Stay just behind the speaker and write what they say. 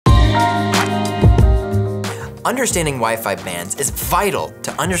Understanding Wi-Fi bands is vital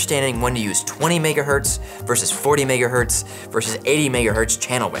to understanding when to use 20 megahertz versus 40 megahertz versus 80 megahertz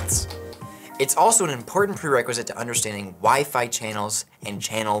channel widths. It's also an important prerequisite to understanding Wi-Fi channels and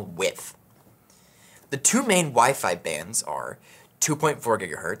channel width. The two main Wi-Fi bands are 2.4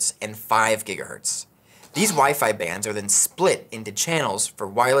 gigahertz and 5 gigahertz. These Wi-Fi bands are then split into channels for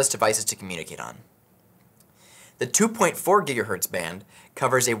wireless devices to communicate on. The 2.4 gigahertz band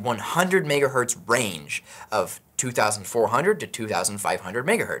covers a 100 megahertz range of 2,400 to 2,500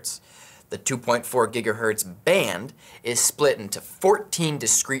 megahertz. The 2.4 gigahertz band is split into 14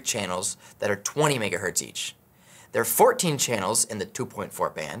 discrete channels that are 20 megahertz each. There are 14 channels in the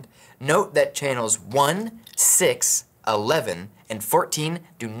 2.4 band. Note that channels 1, 6, 11, and 14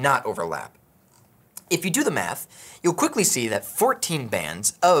 do not overlap. If you do the math, you'll quickly see that 14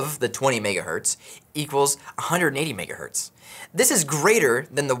 bands of the 20 megahertz equals 180 megahertz. This is greater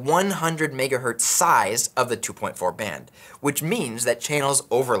than the 100 megahertz size of the 2.4 band, which means that channels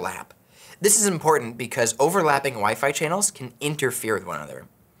overlap. This is important because overlapping Wi-Fi channels can interfere with one another.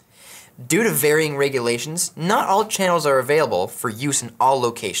 Due to varying regulations, not all channels are available for use in all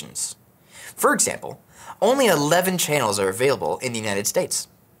locations. For example, only 11 channels are available in the United States.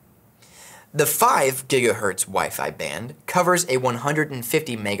 The 5 gigahertz Wi-Fi band covers a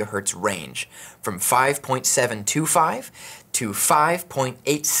 150 megahertz range from 5.725 to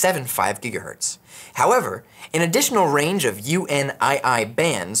 5.875 gigahertz. However, an additional range of UNII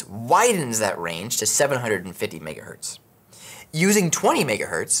bands widens that range to 750 megahertz. Using 20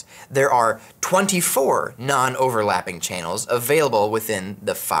 megahertz, there are 24 non-overlapping channels available within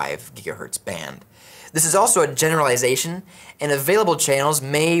the 5 gigahertz band. This is also a generalization, and available channels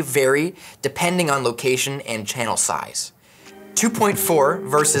may vary depending on location and channel size. 2.4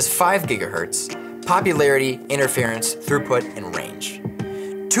 versus 5 gigahertz, popularity, interference, throughput, and range.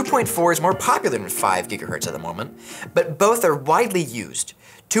 2.4 is more popular than 5 gigahertz at the moment, but both are widely used.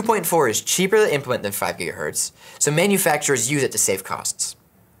 2.4 is cheaper to implement than 5 gigahertz, so manufacturers use it to save costs.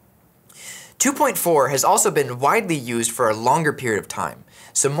 2.4 has also been widely used for a longer period of time,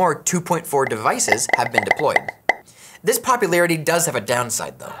 so more 2.4 devices have been deployed. This popularity does have a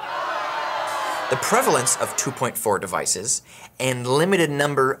downside though. The prevalence of 2.4 devices and limited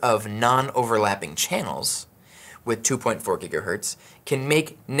number of non-overlapping channels with 2.4 gigahertz can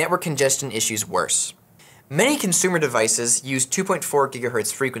make network congestion issues worse. Many consumer devices use 2.4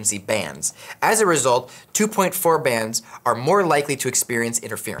 gigahertz frequency bands. As a result, 2.4 bands are more likely to experience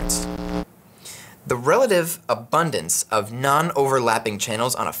interference. The relative abundance of non-overlapping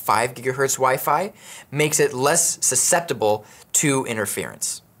channels on a 5 gigahertz Wi-Fi makes it less susceptible to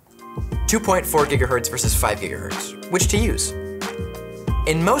interference. 2.4 gigahertz versus 5 gigahertz. Which to use?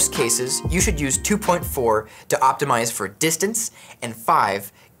 In most cases, you should use 2.4 to optimize for distance and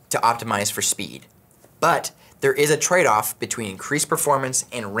 5 to optimize for speed. But there is a trade-off between increased performance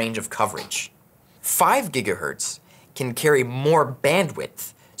and range of coverage. 5 gigahertz can carry more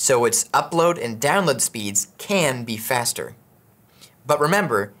bandwidth, so its upload and download speeds can be faster. But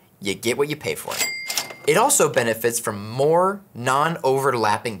remember, you get what you pay for. It also benefits from more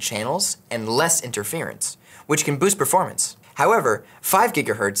non-overlapping channels and less interference, which can boost performance. However, 5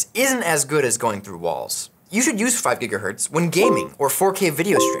 gigahertz isn't as good as going through walls. You should use 5 gigahertz when gaming or 4K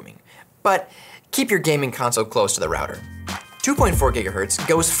video streaming, but keep your gaming console close to the router. 2.4 gigahertz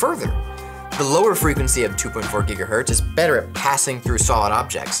goes further. The lower frequency of 2.4 gigahertz is better at passing through solid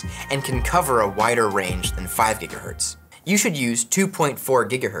objects and can cover a wider range than 5 gigahertz. You should use 2.4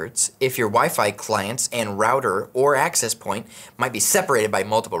 gigahertz if your Wi-Fi clients and router or access point might be separated by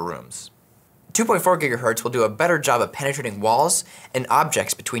multiple rooms. 2.4 gigahertz will do a better job of penetrating walls and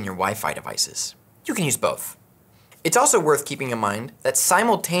objects between your Wi-Fi devices. You can use both. It's also worth keeping in mind that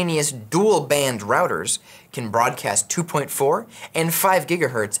simultaneous dual-band routers can broadcast 2.4 and 5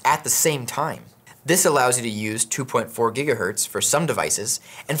 gigahertz at the same time. This allows you to use 2.4 gigahertz for some devices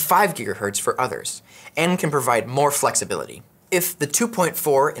and 5 gigahertz for others, and can provide more flexibility. If the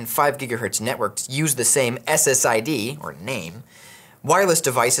 2.4 and 5 gigahertz networks use the same SSID, or name, wireless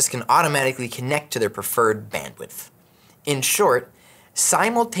devices can automatically connect to their preferred bandwidth. In short,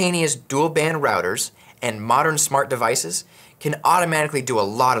 simultaneous dual-band routers and modern smart devices can automatically do a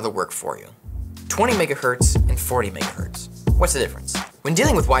lot of the work for you. 20 megahertz and 40 megahertz. What's the difference? When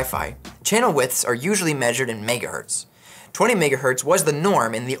dealing with Wi-Fi, channel widths are usually measured in megahertz. 20 megahertz was the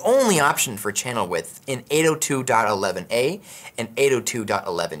norm and the only option for channel width in 802.11a and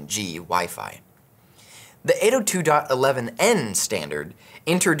 802.11g Wi-Fi. The 802.11n standard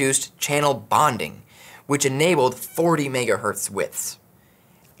introduced channel bonding, which enabled 40 megahertz widths.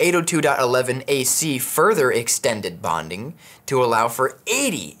 802.11ac further extended bonding to allow for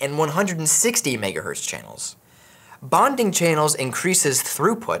 80 and 160 megahertz channels. Bonding channels increases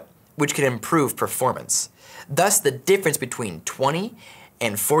throughput, which can improve performance. Thus, the difference between 20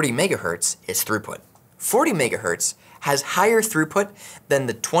 and 40 megahertz is throughput. 40 megahertz has higher throughput than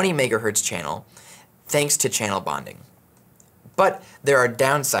the 20 megahertz channel thanks to channel bonding. But there are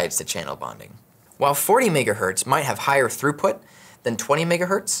downsides to channel bonding. While 40 megahertz might have higher throughput than 20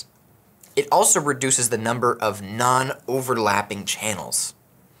 megahertz, it also reduces the number of non-overlapping channels.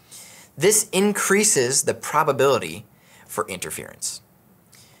 This increases the probability for interference.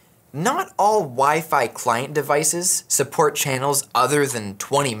 Not all Wi-Fi client devices support channels other than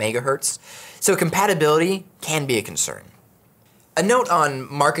 20 megahertz, so compatibility can be a concern. A note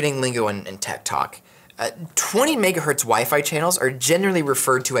on marketing lingo and tech talk. 20 megahertz Wi-Fi channels are generally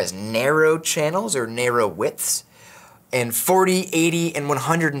referred to as narrow channels or narrow widths, and 40, 80, and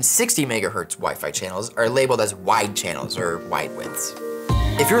 160 megahertz Wi-Fi channels are labeled as wide channels or wide widths.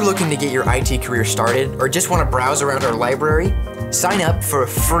 If you're looking to get your IT career started or just want to browse around our library, sign up for a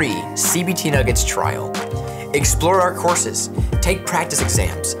free CBT Nuggets trial. Explore our courses, take practice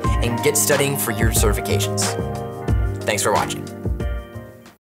exams, and get studying for your certifications. Thanks for watching.